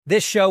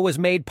This show was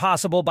made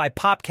possible by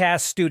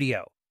Popcast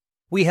Studio.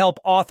 We help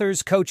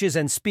authors, coaches,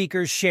 and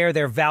speakers share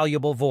their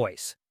valuable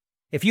voice.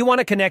 If you want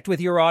to connect with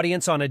your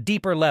audience on a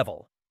deeper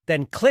level,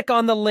 then click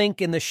on the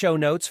link in the show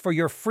notes for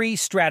your free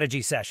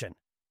strategy session.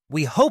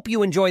 We hope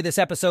you enjoy this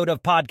episode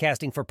of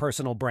Podcasting for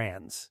Personal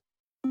Brands.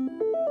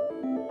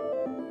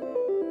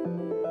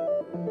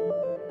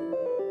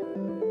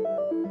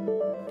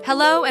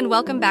 Hello and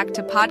welcome back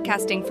to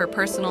Podcasting for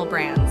Personal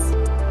Brands,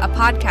 a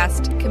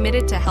podcast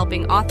committed to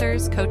helping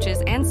authors,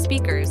 coaches, and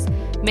speakers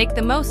make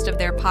the most of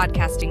their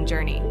podcasting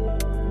journey.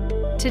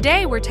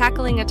 Today, we're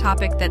tackling a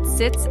topic that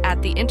sits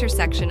at the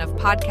intersection of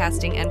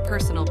podcasting and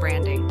personal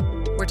branding.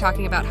 We're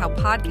talking about how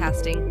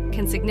podcasting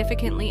can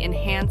significantly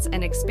enhance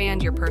and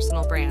expand your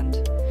personal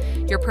brand.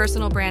 Your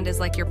personal brand is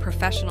like your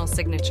professional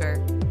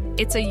signature.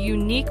 It's a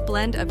unique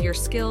blend of your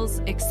skills,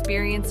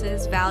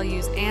 experiences,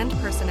 values, and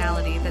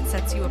personality that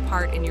sets you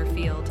apart in your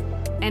field.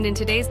 And in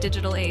today's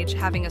digital age,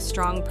 having a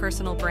strong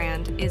personal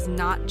brand is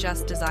not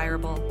just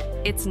desirable,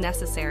 it's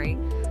necessary.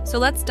 So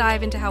let's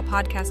dive into how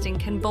podcasting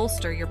can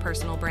bolster your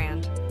personal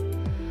brand.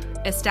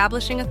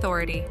 Establishing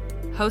authority.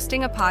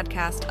 Hosting a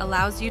podcast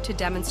allows you to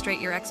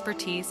demonstrate your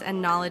expertise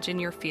and knowledge in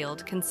your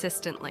field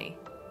consistently.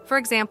 For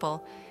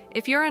example,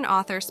 if you're an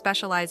author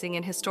specializing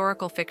in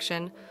historical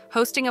fiction,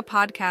 hosting a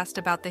podcast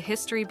about the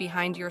history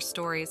behind your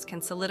stories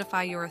can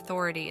solidify your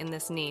authority in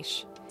this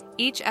niche.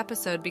 Each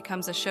episode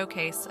becomes a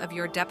showcase of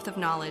your depth of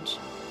knowledge,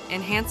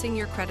 enhancing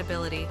your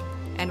credibility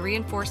and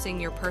reinforcing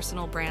your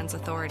personal brand's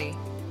authority.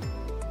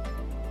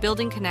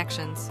 Building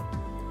connections.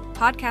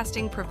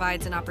 Podcasting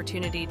provides an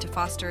opportunity to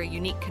foster a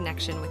unique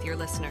connection with your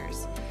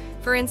listeners.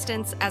 For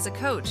instance, as a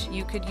coach,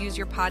 you could use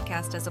your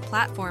podcast as a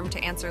platform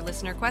to answer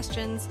listener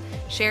questions,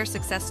 share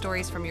success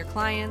stories from your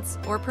clients,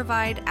 or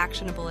provide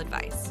actionable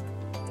advice.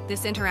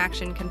 This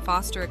interaction can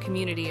foster a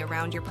community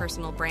around your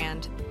personal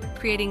brand,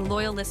 creating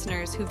loyal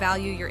listeners who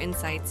value your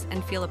insights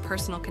and feel a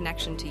personal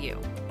connection to you.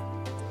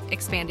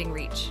 Expanding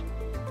reach.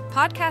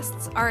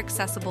 Podcasts are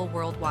accessible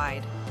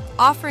worldwide,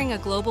 offering a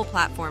global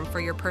platform for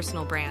your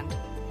personal brand.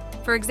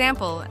 For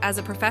example, as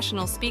a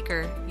professional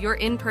speaker, your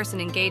in-person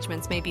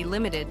engagements may be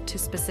limited to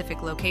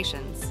specific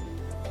locations.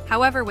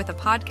 However, with a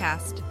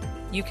podcast,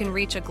 you can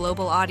reach a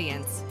global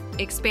audience,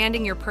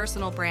 expanding your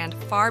personal brand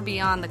far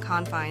beyond the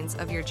confines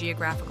of your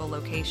geographical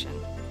location.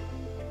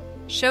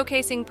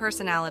 Showcasing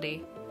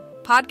personality.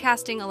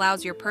 Podcasting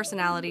allows your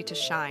personality to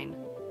shine.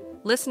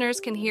 Listeners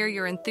can hear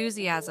your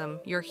enthusiasm,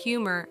 your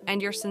humor,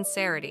 and your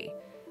sincerity,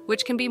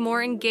 which can be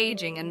more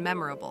engaging and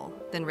memorable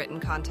than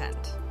written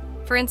content.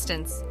 For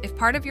instance, if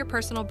part of your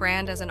personal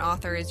brand as an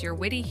author is your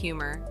witty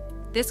humor,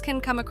 this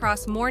can come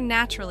across more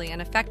naturally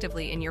and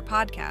effectively in your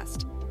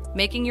podcast,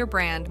 making your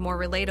brand more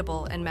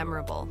relatable and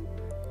memorable.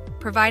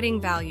 Providing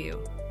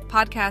value.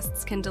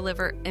 Podcasts can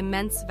deliver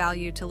immense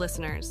value to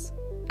listeners.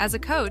 As a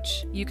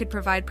coach, you could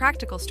provide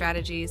practical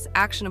strategies,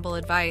 actionable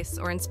advice,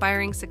 or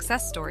inspiring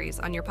success stories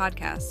on your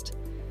podcast.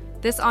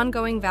 This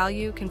ongoing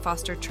value can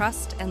foster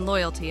trust and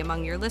loyalty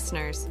among your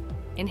listeners,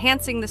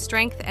 enhancing the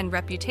strength and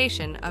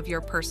reputation of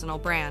your personal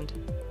brand.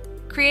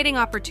 Creating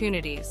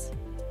opportunities.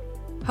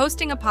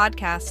 Hosting a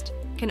podcast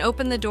can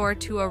open the door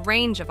to a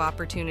range of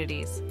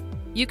opportunities.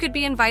 You could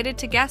be invited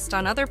to guest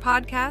on other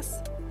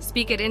podcasts,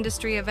 speak at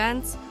industry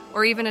events,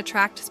 or even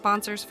attract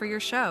sponsors for your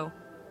show.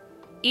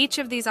 Each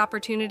of these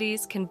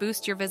opportunities can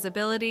boost your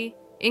visibility,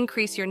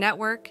 increase your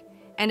network,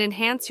 and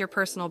enhance your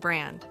personal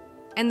brand.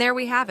 And there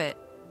we have it,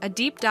 a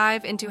deep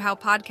dive into how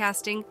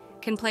podcasting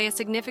can play a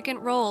significant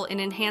role in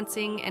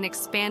enhancing and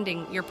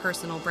expanding your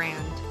personal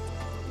brand.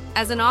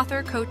 As an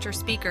author, coach, or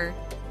speaker,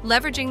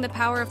 leveraging the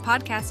power of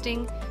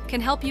podcasting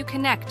can help you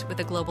connect with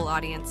a global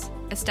audience,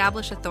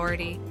 establish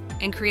authority,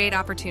 and create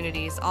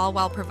opportunities, all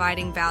while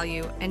providing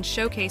value and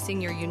showcasing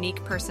your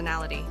unique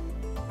personality.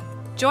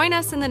 Join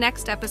us in the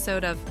next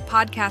episode of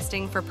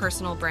Podcasting for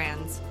Personal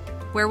Brands,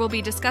 where we'll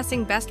be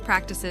discussing best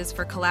practices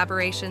for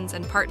collaborations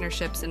and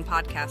partnerships in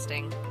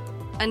podcasting.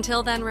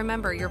 Until then,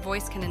 remember, your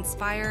voice can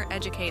inspire,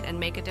 educate, and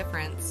make a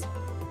difference.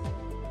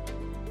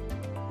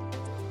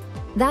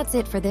 That's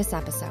it for this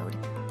episode.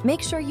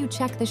 Make sure you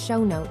check the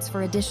show notes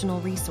for additional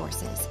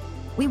resources.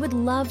 We would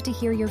love to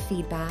hear your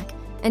feedback,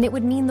 and it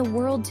would mean the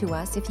world to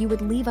us if you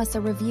would leave us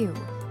a review.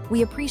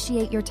 We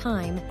appreciate your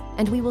time,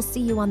 and we will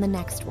see you on the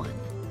next one.